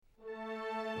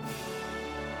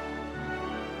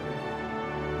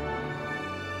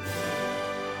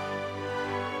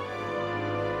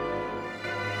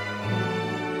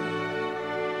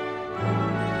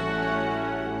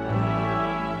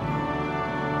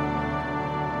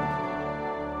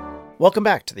Welcome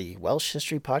back to the Welsh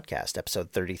History Podcast,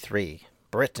 episode 33,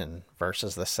 Britain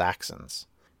versus the Saxons.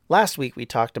 Last week we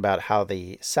talked about how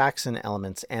the Saxon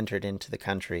elements entered into the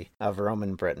country of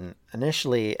Roman Britain,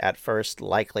 initially at first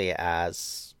likely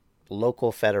as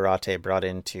local foederati brought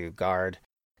in to guard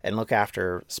and look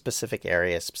after specific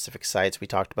areas, specific sites. We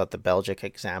talked about the Belgic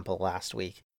example last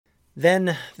week.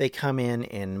 Then they come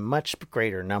in much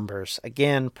greater numbers,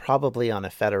 again probably on a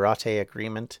foederati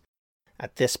agreement,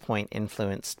 at this point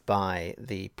influenced by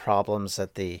the problems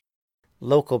that the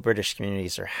local British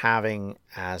communities are having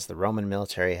as the Roman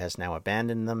military has now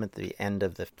abandoned them at the end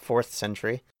of the 4th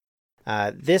century.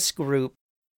 This group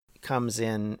comes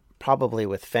in probably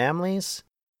with families.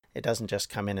 It doesn't just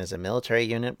come in as a military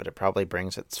unit, but it probably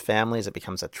brings its families. It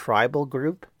becomes a tribal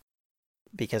group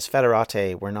because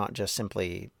foederati were not just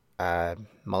simply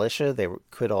militia. They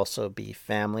could also be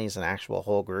families and actual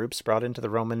whole groups brought into the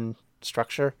Roman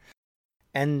structure.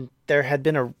 And there had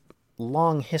been a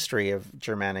long history of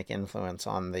Germanic influence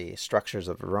on the structures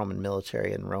of the Roman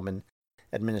military and Roman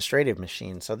administrative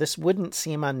machine, so this wouldn't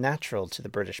seem unnatural to the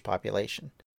British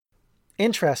population.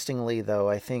 Interestingly, though,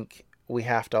 I think we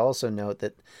have to also note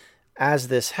that as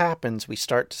this happens, we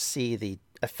start to see the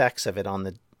effects of it on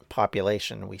the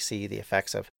population. We see the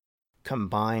effects of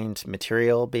combined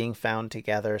material being found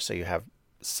together, so you have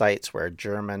sites where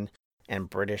German and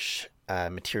British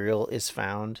material is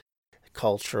found.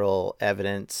 Cultural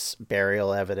evidence,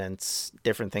 burial evidence,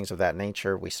 different things of that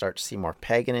nature. We start to see more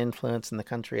pagan influence in the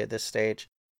country at this stage.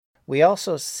 We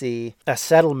also see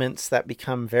settlements that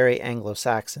become very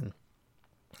Anglo-Saxon.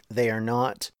 They are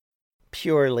not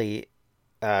purely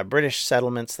British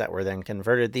settlements that were then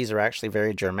converted. These are actually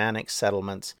very Germanic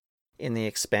settlements in the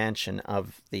expansion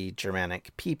of the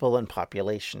Germanic people and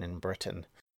population in Britain.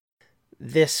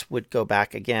 This would go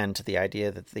back again to the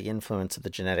idea that the influence of the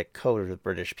genetic code of the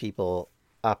British people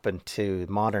up into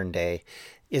modern day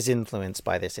is influenced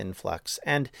by this influx.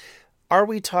 And are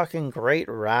we talking great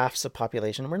rafts of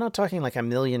population? We're not talking like 1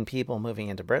 million people moving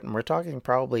into Britain. We're talking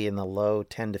probably in the low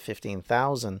 10 to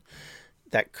 15,000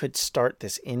 that could start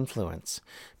this influence.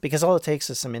 Because all it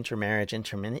takes is some intermarriage,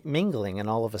 intermingling, and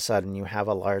all of a sudden you have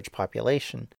a large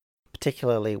population,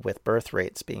 particularly with birth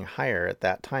rates being higher at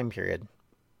that time period.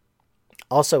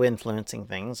 Also influencing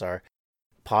things are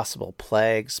possible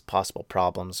plagues, possible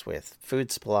problems with food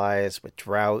supplies, with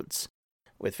droughts,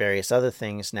 with various other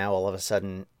things now all of a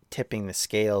sudden tipping the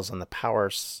scales on the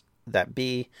powers that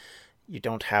be. You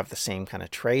don't have the same kind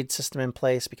of trade system in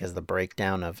place because of the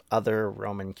breakdown of other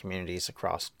Roman communities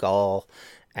across Gaul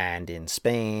and in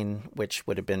Spain, which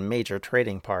would have been major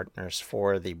trading partners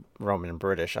for the Roman and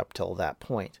British up till that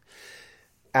point.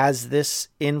 As this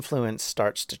influence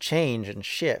starts to change and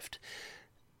shift,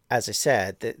 as I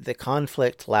said, the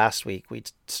conflict last week we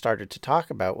started to talk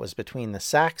about was between the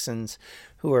Saxons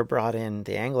who were brought in,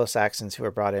 the Anglo-Saxons who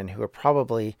were brought in, who were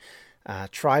probably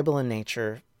tribal in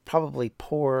nature, probably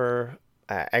poor,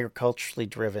 agriculturally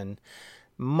driven,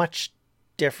 much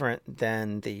different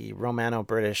than the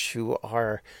Romano-British who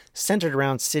are centered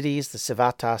around cities. The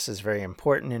civitas is very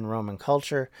important in Roman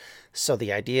culture. So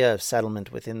the idea of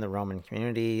settlement within the Roman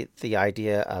community, the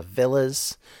idea of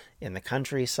villas in the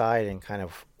countryside and kind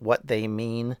of what they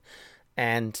mean,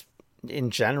 and in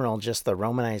general just the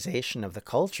Romanization of the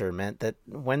culture meant that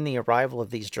when the arrival of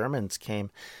these Germans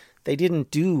came, they didn't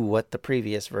do what the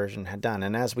previous version had done.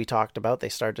 And as we talked about, they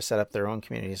started to set up their own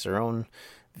communities, their own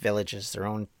villages, their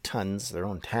own towns, their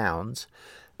own towns,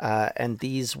 and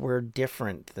these were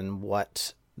different than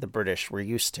what the British were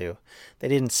used to. They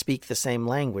didn't speak the same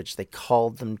language. They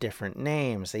called them different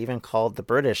names. They even called the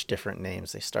British different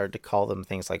names. They started to call them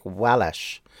things like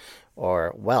Welsh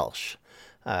or Welsh,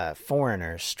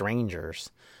 foreigners,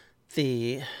 strangers.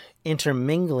 The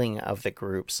intermingling of the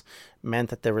groups meant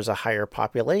that there was a higher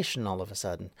population all of a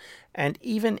sudden. And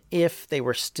even if they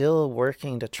were still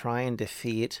working to try and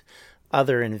defeat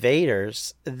other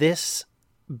invaders, this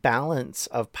balance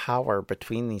of power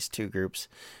between these two groups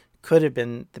could have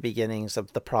been the beginnings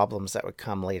of the problems that would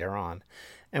come later on.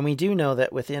 And we do know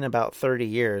that within about 30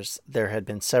 years, there had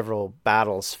been several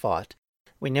battles fought.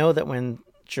 We know that when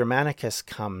Germanicus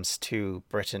comes to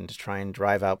Britain to try and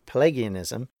drive out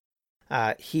Pelagianism,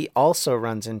 he also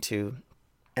runs into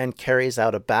and carries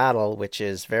out a battle which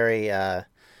is very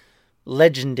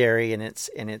legendary in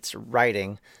its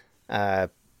writing,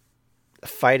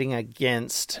 fighting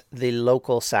against the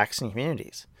local Saxon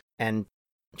communities and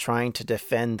trying to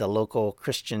defend the local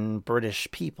Christian British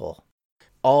people.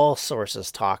 All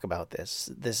sources talk about this.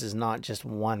 This is not just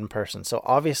one person. So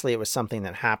obviously it was something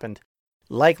that happened.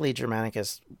 Likely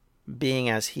Germanicus, being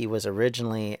as he was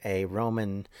originally a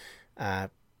Roman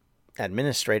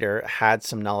administrator, had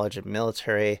some knowledge of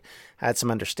military, had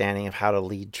some understanding of how to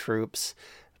lead troops,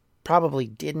 probably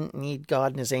didn't need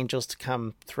God and his angels to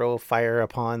come throw fire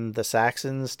upon the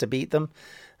Saxons to beat them,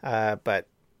 but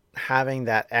having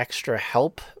that extra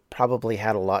help probably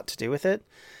had a lot to do with it.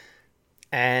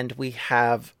 And we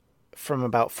have, from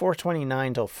about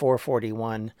 429 till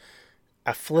 441,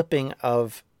 a flipping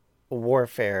of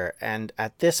warfare, and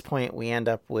at this point we end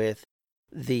up with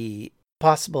the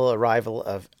possible arrival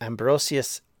of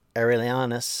Ambrosius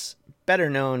Aurelianus, better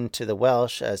known to the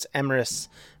Welsh as Emrys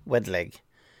Wedleg.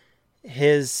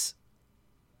 His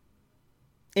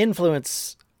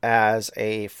influence as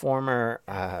a former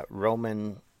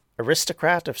Roman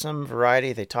aristocrat of some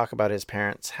variety, they talk about his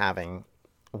parents having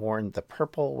worn the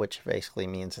purple, which basically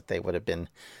means that they would have been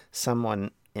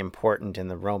someone important in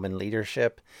the Roman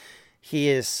leadership. He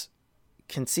is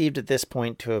conceived at this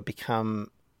point to have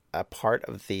become a part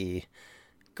of the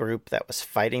group that was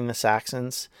fighting the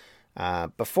Saxons.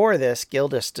 Before this,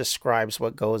 Gildas describes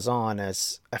what goes on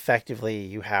as effectively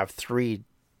you have three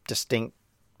distinct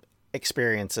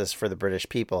experiences for the British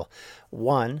people.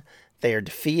 One, they are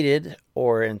defeated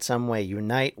or in some way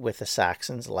unite with the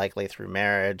Saxons, likely through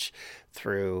marriage,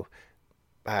 through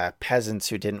peasants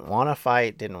who didn't want to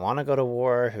fight, didn't want to go to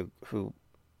war, who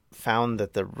found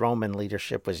that the Roman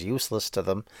leadership was useless to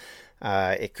them.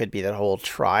 It could be that whole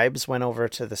tribes went over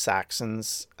to the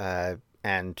Saxons,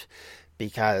 and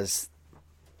because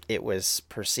it was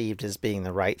perceived as being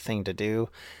the right thing to do.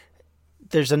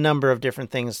 There's a number of different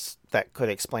things that could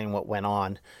explain what went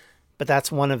on, but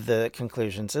that's one of the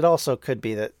conclusions. It also could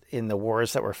be that in the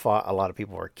wars that were fought, a lot of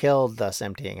people were killed, thus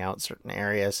emptying out certain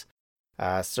areas.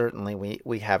 Certainly,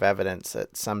 we have evidence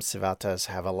that some civatas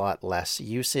have a lot less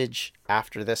usage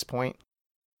after this point,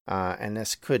 and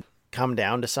this could come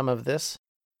down to some of this.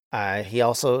 He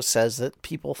also says that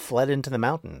people fled into the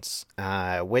mountains,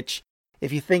 which,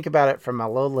 if you think about it from a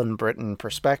lowland Britain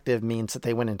perspective, means that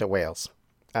they went into Wales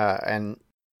and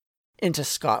into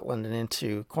Scotland and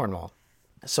into Cornwall.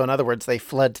 So in other words, they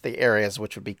fled to the areas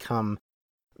which would become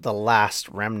the last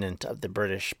remnant of the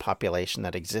British population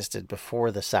that existed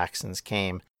before the Saxons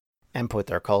came and put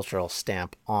their cultural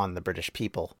stamp on the British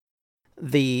people.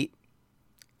 The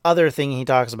other thing he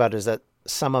talks about is that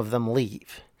some of them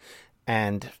leave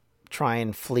and try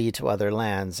and flee to other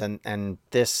lands, and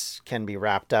this can be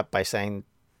wrapped up by saying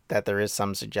that there is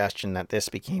some suggestion that this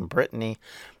became Brittany,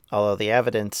 although the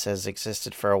evidence has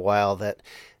existed for a while that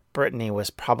Brittany was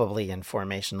probably in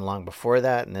formation long before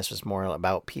that, and this was more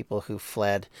about people who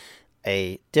fled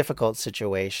a difficult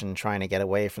situation, trying to get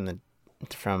away from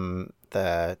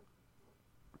the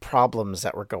problems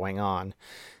that were going on,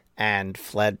 and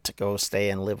fled to go stay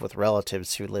and live with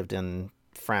relatives who lived in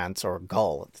France or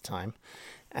Gaul at the time,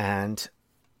 and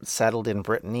settled in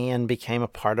Brittany and became a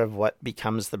part of what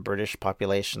becomes the British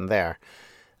population there.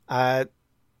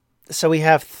 So we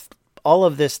have all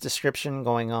of this description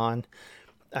going on.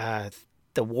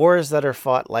 The wars that are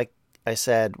fought, like I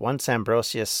said, once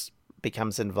Ambrosius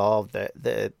becomes involved,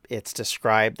 it's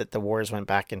described that the wars went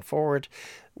back and forward.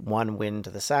 One win to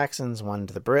the Saxons, one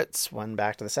to the Brits, one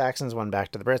back to the Saxons, one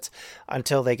back to the Brits,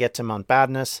 until they get to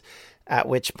Mountbadness, at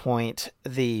which point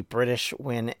the British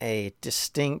win a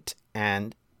distinct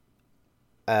and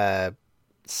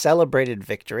celebrated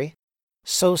victory.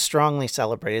 So strongly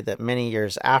celebrated that many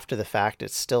years after the fact,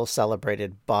 it's still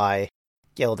celebrated by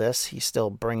Gildas. He still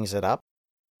brings it up,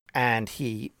 and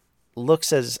he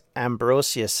looks at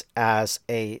Ambrosius as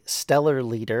a stellar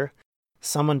leader,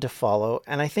 someone to follow,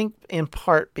 and I think in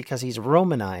part because he's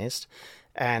Romanized,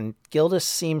 and Gildas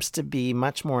seems to be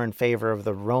much more in favor of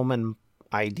the Roman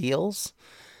ideals,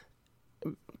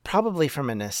 probably from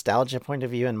a nostalgia point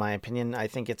of view, in my opinion. I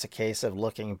think it's a case of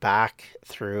looking back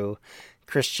through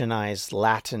Christianized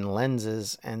Latin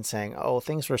lenses and saying, oh,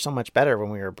 things were so much better when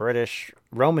we were British,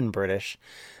 Roman British,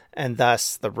 and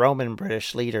thus the Roman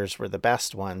British leaders were the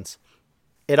best ones.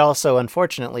 It also,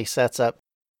 unfortunately, sets up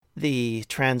the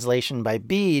translation by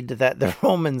Bede that the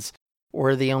Romans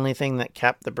were the only thing that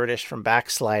kept the British from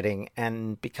backsliding,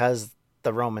 and because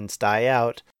the Romans die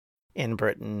out in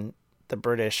Britain, the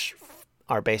British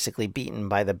are basically beaten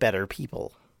by the better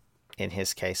people, in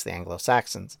his case, the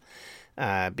Anglo-Saxons,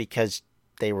 because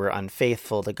they were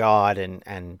unfaithful to God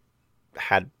and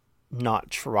had not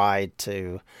tried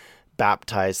to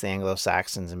baptize the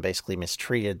Anglo-Saxons and basically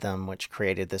mistreated them, which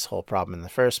created this whole problem in the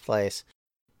first place.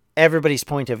 Everybody's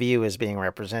point of view is being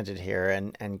represented here,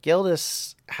 and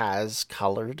Gildas has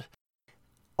colored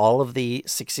all of the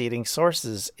succeeding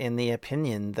sources in the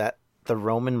opinion that the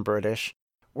Roman British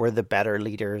were the better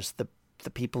leaders, the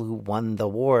people who won the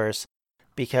wars,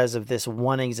 because of this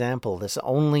one example, this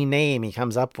only name he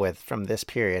comes up with from this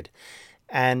period.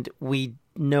 And we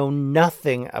know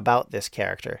nothing about this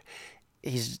character.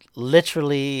 He's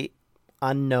literally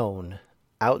unknown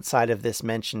outside of this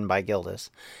mention by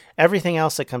Gildas. Everything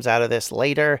else that comes out of this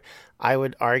later, I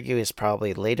would argue, is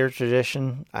probably later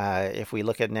tradition. If we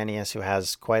look at Nennius, who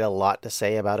has quite a lot to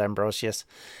say about Ambrosius,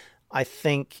 I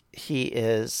think he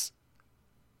is...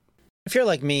 If you're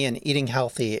like me and eating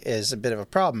healthy is a bit of a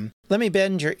problem, let me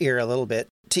bend your ear a little bit.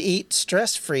 To eat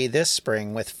stress-free this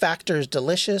spring with Factor's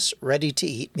delicious,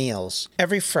 ready-to-eat meals.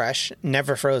 Every fresh,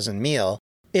 never frozen meal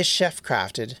is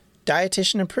chef-crafted,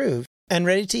 dietitian approved, and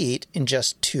ready to eat in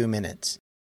just 2 minutes.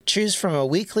 Choose from a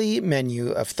weekly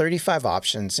menu of 35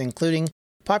 options, including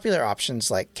popular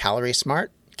options like Calorie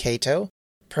Smart, Keto,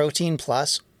 Protein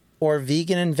Plus, or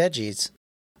Vegan and Veggies.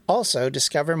 Also,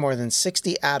 discover more than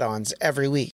 60 add-ons every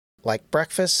week, like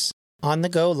breakfast,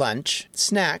 on-the-go lunch,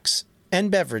 snacks,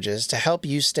 and beverages to help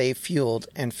you stay fueled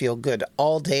and feel good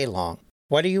all day long.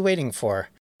 What are you waiting for?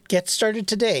 Get started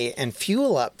today and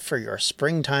fuel up for your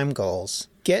springtime goals.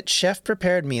 Get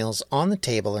chef-prepared meals on the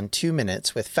table in 2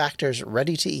 minutes with Factor's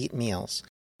ready-to-eat meals,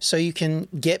 so you can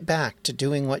get back to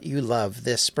doing what you love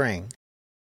this spring.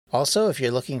 Also, if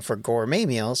you're looking for gourmet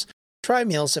meals, try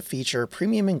meals that feature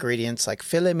premium ingredients like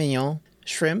filet mignon,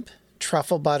 shrimp,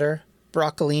 truffle butter,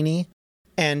 broccolini,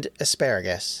 and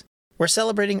asparagus. We're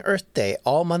celebrating Earth Day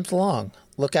all month long.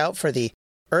 Look out for the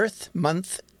Earth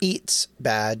Month Eats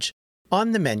badge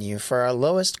on the menu for our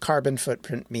lowest carbon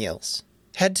footprint meals.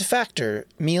 Head to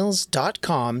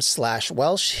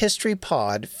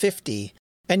factormeals.com/WelshHistoryPod50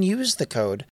 and use the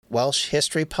code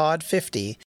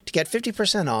WelshHistoryPod50 to get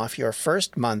 50% off your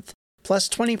first month plus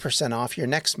 20% off your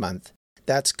next month.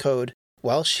 That's code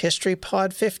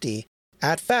WelshHistoryPod50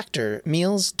 at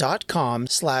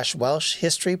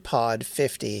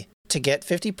factormeals.com/WelshHistoryPod50 to get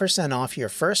 50% off your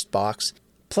first box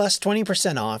plus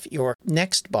 20% off your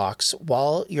next box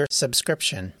while your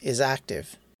subscription is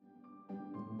active.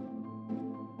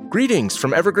 Greetings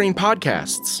from Evergreen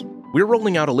Podcasts. We're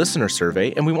rolling out a listener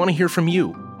survey and we want to hear from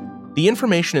you. The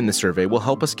information in the survey will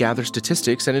help us gather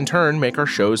statistics and in turn make our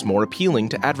shows more appealing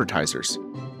to advertisers.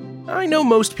 I know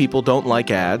most people don't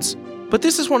like ads, but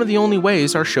this is one of the only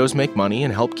ways our shows make money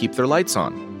and help keep their lights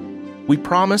on. We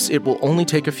promise it will only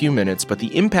take a few minutes, but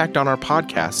the impact on our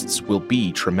podcasts will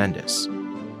be tremendous.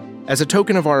 As a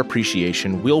token of our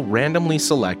appreciation, we'll randomly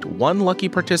select one lucky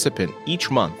participant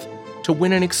each month to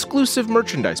win an exclusive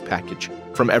merchandise package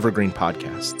from Evergreen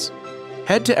Podcasts.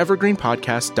 Head to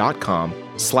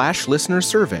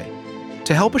evergreenpodcast.com/listenersurvey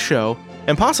to help a show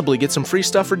and possibly get some free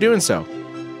stuff for doing so.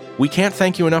 We can't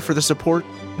thank you enough for the support.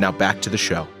 Now back to the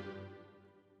show.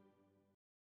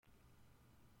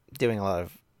 Doing a lot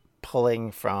of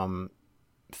pulling from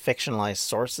fictionalized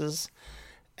sources,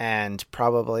 and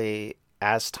probably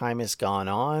as time has gone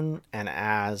on and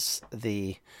as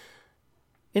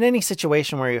in any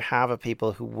situation where you have a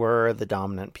people who were the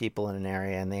dominant people in an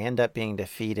area and they end up being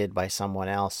defeated by someone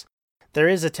else, there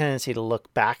is a tendency to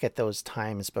look back at those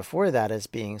times before that as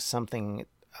being something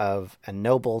of a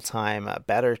noble time, a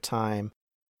better time.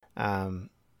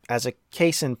 As a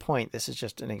case in point, this is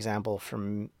just an example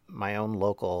from my own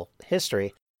local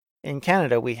history. In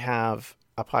Canada, we have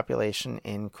a population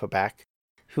in Quebec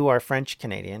who are French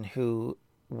Canadian, who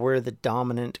were the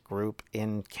dominant group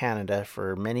in Canada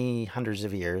for many hundreds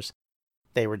of years.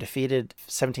 They were defeated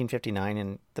 1759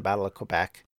 in the Battle of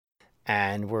Quebec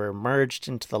and were merged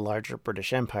into the larger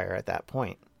British Empire at that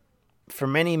point. For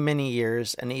many, many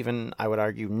years, and even I would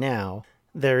argue now,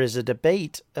 there is a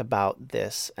debate about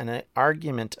this and an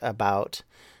argument about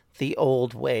the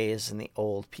old ways and the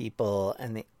old people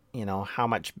and how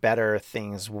much better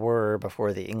things were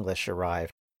before the English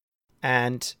arrived.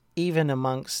 And even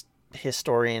amongst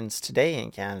historians today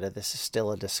in Canada, this is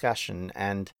still a discussion,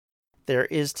 and there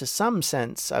is, to some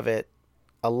sense of it,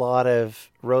 a lot of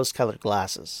rose-colored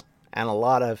glasses and a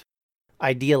lot of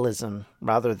idealism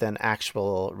rather than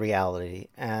actual reality,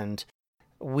 and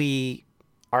we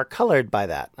are colored by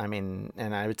that. I mean,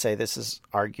 and I would say this is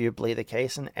arguably the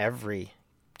case in every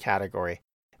category.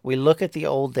 We look at the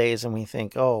old days and we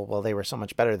think, oh, well, they were so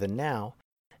much better than now.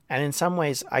 And in some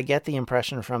ways, I get the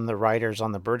impression from the writers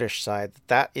on the British side that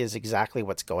that is exactly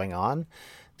what's going on.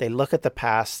 They look at the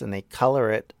past and they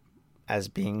color it as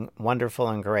being wonderful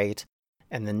and great,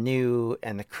 and the new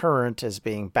and the current as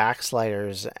being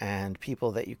backsliders and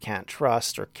people that you can't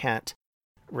trust or can't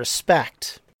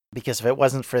respect, because if it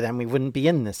wasn't for them, we wouldn't be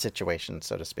in this situation,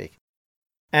 so to speak.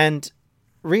 And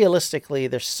realistically,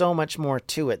 there's so much more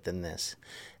to it than this.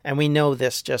 And we know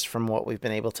this just from what we've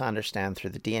been able to understand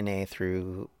through the DNA,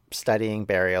 through studying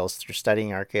burials, through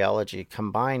studying archaeology,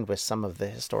 combined with some of the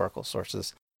historical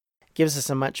sources, gives us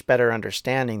a much better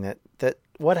understanding that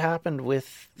what happened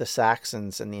with the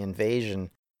Saxons and the invasion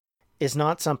is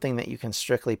not something that you can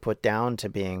strictly put down to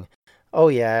being, oh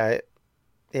yeah,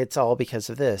 it's all because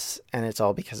of this and it's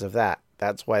all because of that.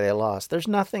 That's why they lost. There's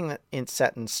nothing that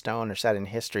set in stone or set in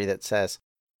history that says,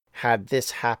 had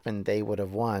this happened, they would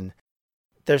have won.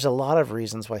 There's a lot of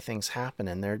reasons why things happen,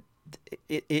 and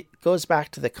it goes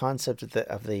back to the concept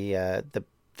of the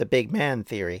big man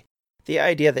theory. The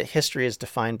idea that history is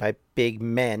defined by big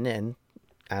men, and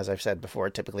as I've said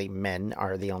before, typically men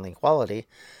are the only quality.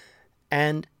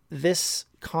 And this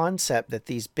concept that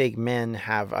these big men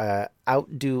have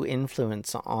outdo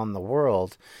influence on the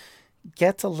world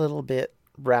gets a little bit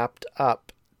wrapped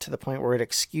up to the point where it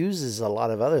excuses a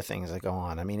lot of other things that go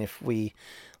on. I mean, if we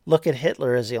look at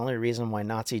Hitler as the only reason why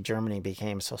Nazi Germany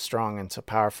became so strong and so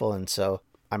powerful and so,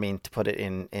 I mean, to put it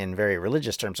in very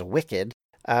religious terms, wicked,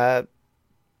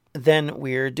 then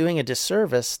we're doing a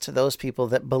disservice to those people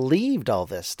that believed all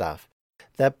this stuff,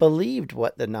 that believed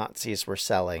what the Nazis were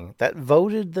selling, that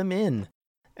voted them in,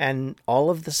 and all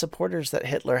of the supporters that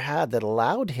Hitler had that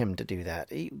allowed him to do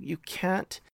that. You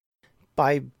can't,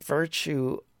 by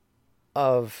virtue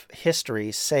of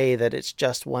history, say that it's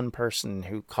just one person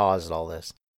who caused all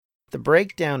this. The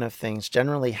breakdown of things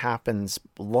generally happens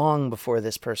long before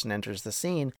this person enters the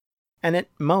scene, and at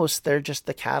most, they're just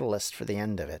the catalyst for the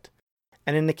end of it.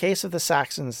 And in the case of the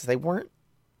Saxons, they weren't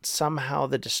somehow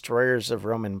the destroyers of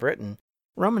Roman Britain.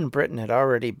 Roman Britain had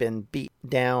already been beat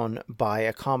down by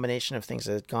a combination of things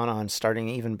that had gone on starting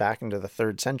even back into the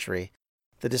 3rd century.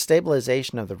 The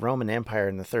destabilization of the Roman Empire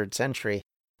in the 3rd century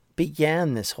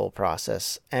began this whole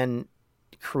process and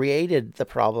created the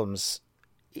problems,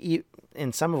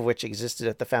 in some of which existed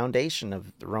at the foundation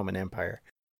of the Roman Empire.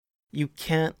 You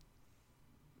can't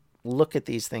look at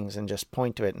these things and just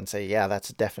point to it and say, yeah, that's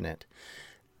definite.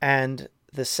 And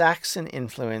the Saxon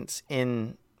influence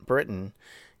in Britain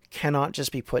cannot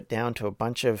just be put down to a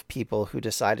bunch of people who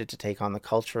decided to take on the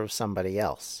culture of somebody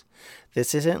else.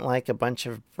 This isn't like a bunch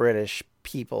of British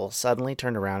people suddenly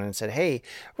turned around and said, hey,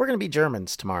 we're going to be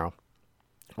Germans tomorrow.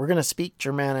 We're going to speak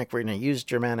Germanic. We're going to use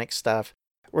Germanic stuff.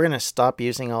 We're going to stop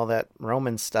using all that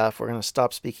Roman stuff. We're going to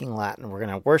stop speaking Latin. We're going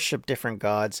to worship different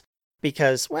gods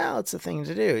because, well, it's a thing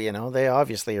to do. You know, they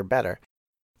obviously are better.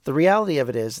 The reality of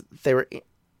it is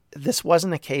this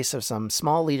wasn't a case of some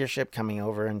small leadership coming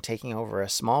over and taking over a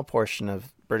small portion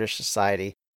of British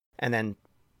society and then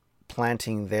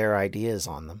planting their ideas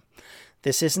on them.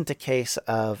 This isn't a case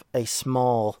of a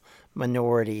small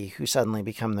minority who suddenly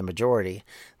become the majority.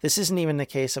 This isn't even the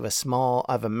case of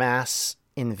a mass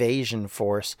invasion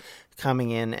force coming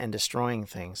in and destroying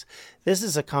things. This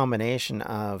is a combination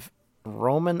of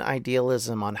Roman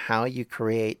idealism on how you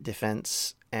create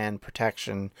defense and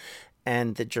protection,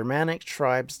 and the Germanic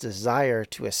tribes' desire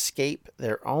to escape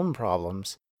their own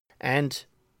problems and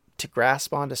to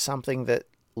grasp onto something that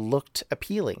looked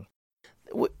appealing.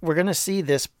 We're going to see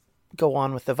this go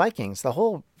on with the Vikings. The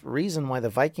whole reason why the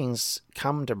Vikings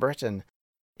come to Britain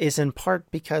is in part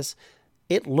because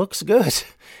it looks good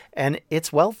and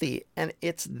it's wealthy and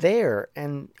it's there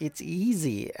and it's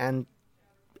easy and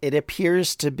it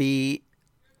appears to be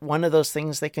one of those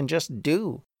things they can just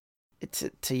do.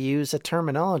 To use a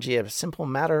terminology, a simple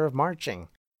matter of marching.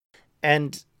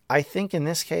 And I think in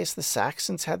this case, the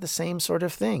Saxons had the same sort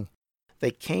of thing.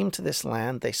 They came to this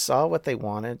land, they saw what they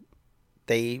wanted,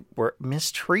 they were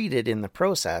mistreated in the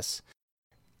process,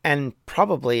 and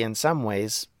probably in some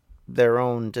ways, their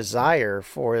own desire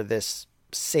for this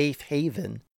safe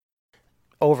haven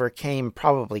overcame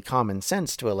probably common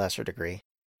sense to a lesser degree.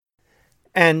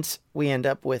 And we end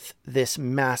up with this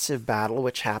massive battle,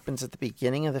 which happens at the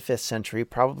beginning of the 5th century,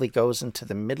 probably goes into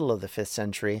the middle of the 5th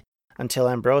century, until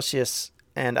Ambrosius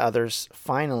and others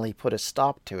finally put a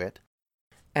stop to it.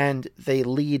 And they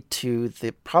lead to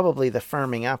probably the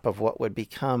firming up of what would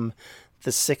become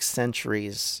the 6th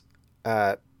century's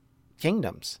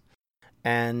kingdoms,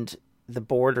 and the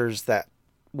borders that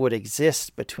would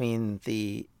exist between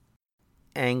the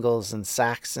Angles and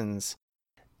Saxons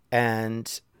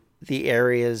and the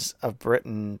areas of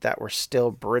Britain that were still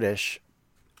British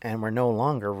and were no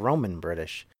longer Roman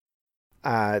British.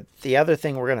 The other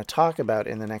thing we're going to talk about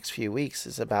in the next few weeks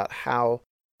is about how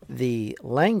the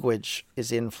language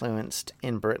is influenced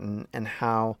in Britain and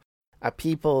how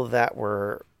people that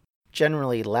were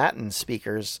generally Latin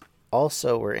speakers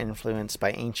also were influenced by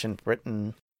ancient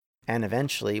Britain and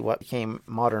eventually what became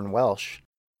modern Welsh.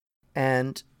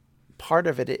 And part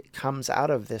of it comes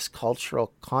out of this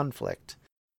cultural conflict,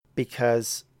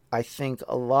 because I think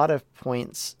a lot of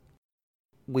points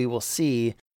we will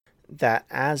see that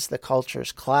as the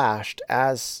cultures clashed,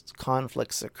 as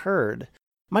conflicts occurred,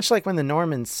 much like when the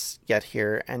Normans get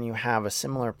here and you have a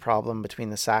similar problem between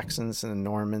the Saxons and the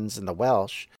Normans and the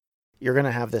Welsh, you're going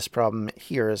to have this problem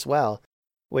here as well,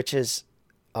 which is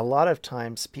a lot of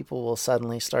times people will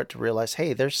suddenly start to realize,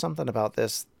 hey, there's something about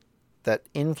this that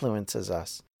influences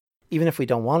us, even if we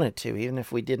don't want it to, even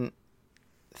if we didn't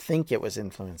think it was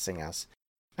influencing us.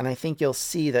 And I think you'll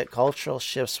see that cultural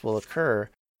shifts will occur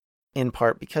in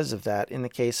part because of that. In the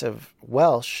case of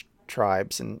Welsh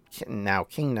tribes and now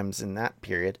kingdoms in that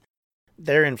period,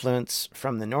 their influence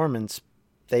from the Normans,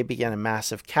 they began a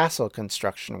massive castle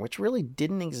construction, which really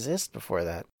didn't exist before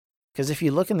that. Because if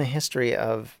you look in the history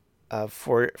of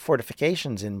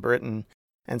fortifications in Britain,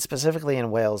 and specifically in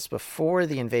Wales, before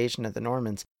the invasion of the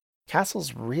Normans,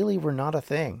 castles really were not a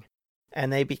thing.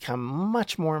 And they become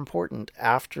much more important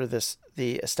after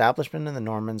the establishment of the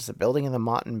Normans, the building of the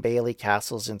Motte and Bailey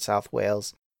castles in South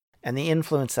Wales, and the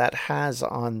influence that has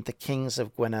on the kings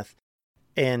of Gwynedd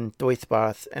and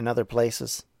Dwythbarth and other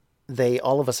places. They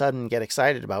all of a sudden get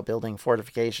excited about building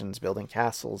fortifications, building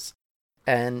castles,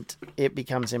 and it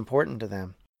becomes important to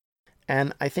them.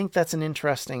 And I think that's an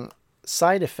interesting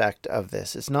side effect of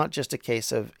this. It's not just a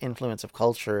case of influence of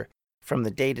culture from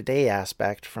the day-to-day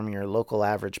aspect from your local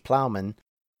average plowman,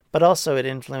 but also it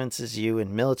influences you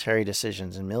in military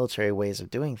decisions and military ways of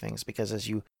doing things, because as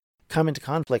you come into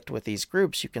conflict with these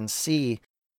groups, you can see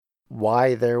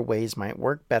why their ways might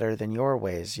work better than your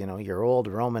ways. You know, your old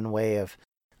Roman way of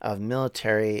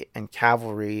military and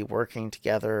cavalry working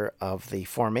together, of the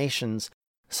formations,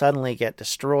 suddenly get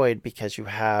destroyed because you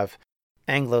have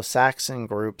Anglo-Saxon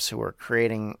groups who are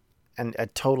creating a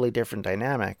totally different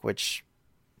dynamic, which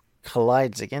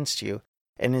collides against you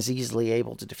and is easily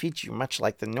able to defeat you, much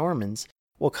like the Normans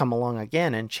will come along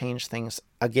again and change things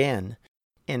again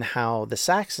in how the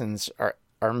Saxons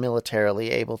are militarily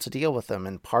able to deal with them.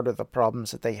 And part of the problems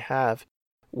that they have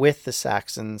with the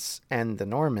Saxons and the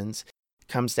Normans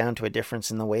comes down to a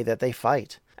difference in the way that they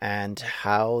fight and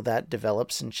how that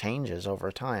develops and changes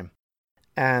over time.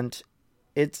 And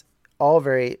it's all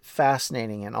very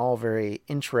fascinating and all very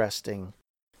interesting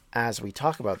as we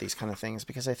talk about these kind of things,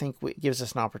 because I think it gives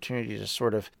us an opportunity to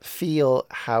sort of feel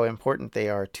how important they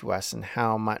are to us and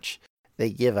how much they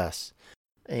give us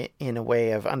in a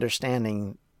way of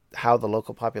understanding how the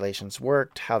local populations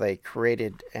worked, how they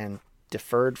created and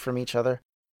differed from each other,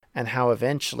 and how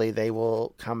eventually they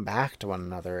will come back to one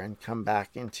another and come back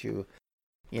into,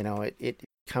 you know, it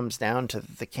comes down to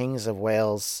the kings of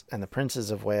Wales and the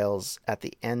princes of Wales at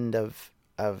the end of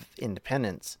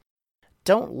independence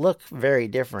don't look very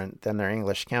different than their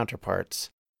English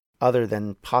counterparts, other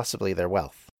than possibly their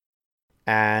wealth.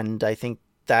 And I think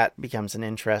that becomes an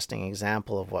interesting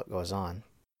example of what goes on.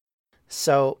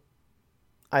 So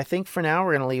I think for now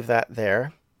we're going to leave that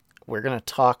there. We're going to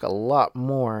talk a lot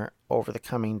more over the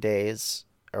coming days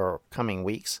or coming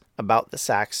weeks about the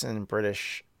Saxon and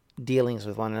British dealings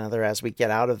with one another as we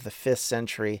get out of the 5th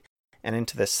century and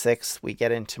into the 6th. We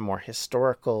get into more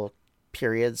historical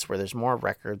periods where there's more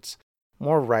records,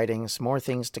 more writings, more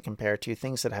things to compare to,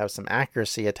 things that have some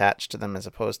accuracy attached to them as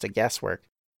opposed to guesswork,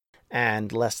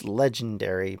 and less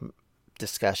legendary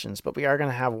discussions. But we are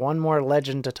going to have one more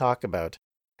legend to talk about.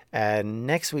 And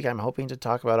next week I'm hoping to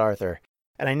talk about Arthur.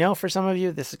 And I know for some of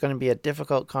you this is going to be a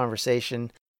difficult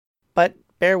conversation, but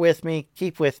bear with me,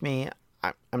 keep with me.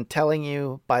 I'm telling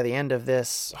you, by the end of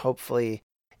this, hopefully,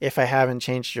 if I haven't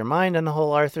changed your mind on the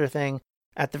whole Arthur thing,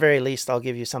 at the very least I'll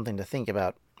give you something to think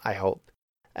about, I hope.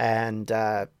 And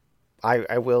I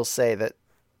will say that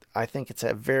I think it's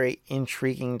a very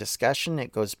intriguing discussion.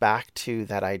 It goes back to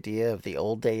that idea of the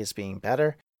old days being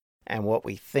better and what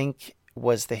we think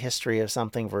was the history of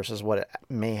something versus what it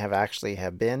may have actually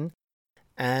have been,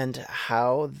 and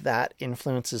how that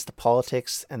influences the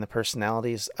politics and the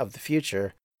personalities of the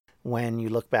future when you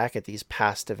look back at these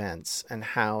past events and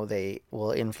how they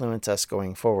will influence us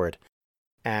going forward.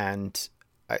 And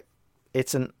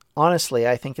honestly,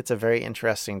 I think it's a very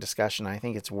interesting discussion. I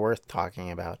think it's worth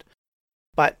talking about.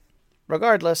 But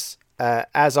regardless,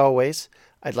 as always,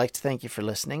 I'd like to thank you for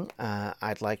listening.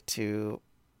 I'd like to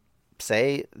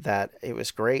say that it was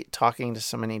great talking to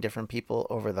so many different people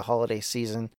over the holiday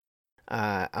season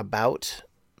about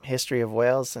history of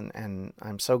Wales, and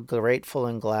I'm so grateful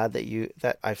and glad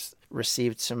that I've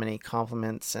received so many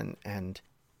compliments and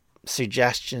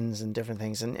suggestions and different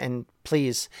things. And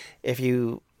please, if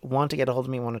you want to get a hold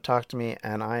of me, want to talk to me,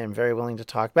 and I am very willing to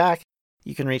talk back,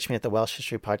 you can reach me at the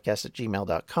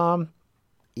welshhistorypodcast@gmail.com.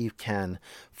 You can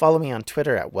follow me on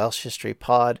Twitter at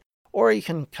welshhistorypod, or you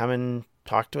can come and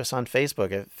talk to us on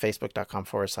Facebook at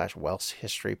facebook.com/Welsh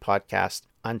History Podcast.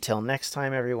 Until next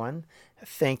time, everyone,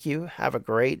 thank you. Have a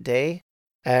great day.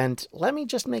 And let me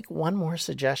just make one more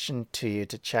suggestion to you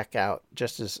to check out,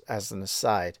 just as an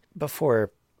aside,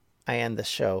 before I end the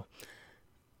show.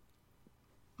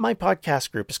 My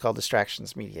podcast group is called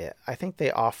Distractions Media. I think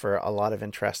they offer a lot of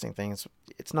interesting things.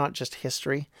 It's not just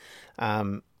history.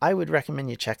 I would recommend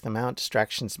you check them out,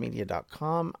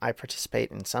 distractionsmedia.com. I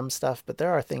participate in some stuff, but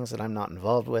there are things that I'm not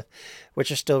involved with,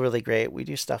 which are still really great. We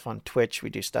do stuff on Twitch. We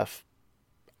do stuff,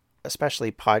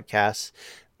 especially podcasts,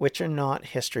 which are not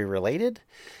history related,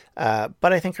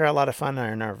 but I think are a lot of fun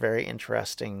and are very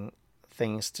interesting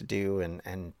things to do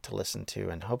and to listen to.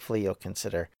 And hopefully you'll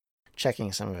consider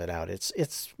checking some of it out.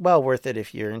 It's well worth it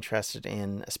if you're interested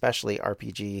in especially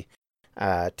RPG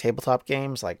tabletop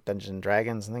games like Dungeons and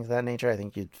Dragons and things of that nature. I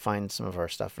think you'd find some of our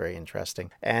stuff very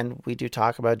interesting. And we do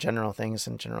talk about general things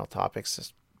and general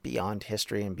topics beyond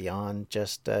history and beyond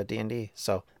just D&D.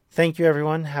 So thank you,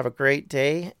 everyone. Have a great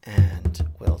day, and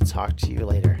we'll talk to you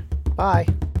later. Bye.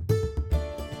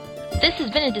 This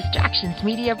has been a Distractions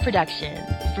Media production.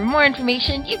 For more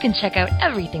information, you can check out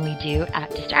everything we do at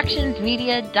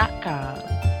distractionsmedia.com.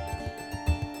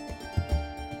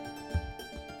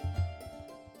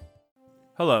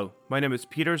 Hello, my name is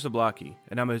Peter Zablocki,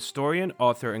 and I'm a historian,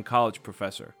 author, and college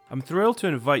professor. I'm thrilled to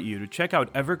invite you to check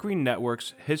out Evergreen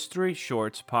Network's History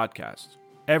Shorts podcast.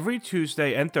 Every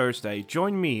Tuesday and Thursday,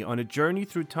 join me on a journey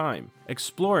through time,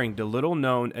 exploring the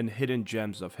little-known and hidden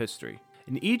gems of history.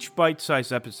 In each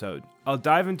bite-sized episode, I'll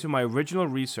dive into my original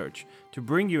research to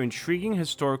bring you intriguing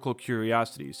historical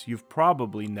curiosities you've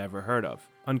probably never heard of,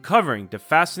 uncovering the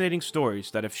fascinating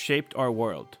stories that have shaped our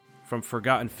world, from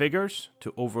forgotten figures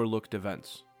to overlooked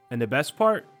events. And the best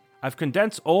part? I've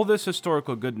condensed all this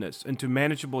historical goodness into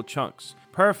manageable chunks,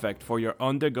 perfect for your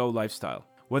on-the-go lifestyle.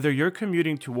 Whether you're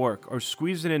commuting to work or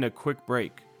squeezing in a quick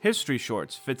break, History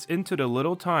Shorts fits into the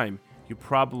little time you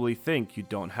probably think you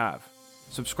don't have.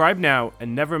 Subscribe now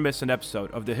and never miss an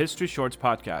episode of the History Shorts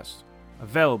podcast,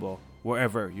 available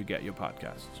wherever you get your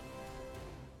podcasts.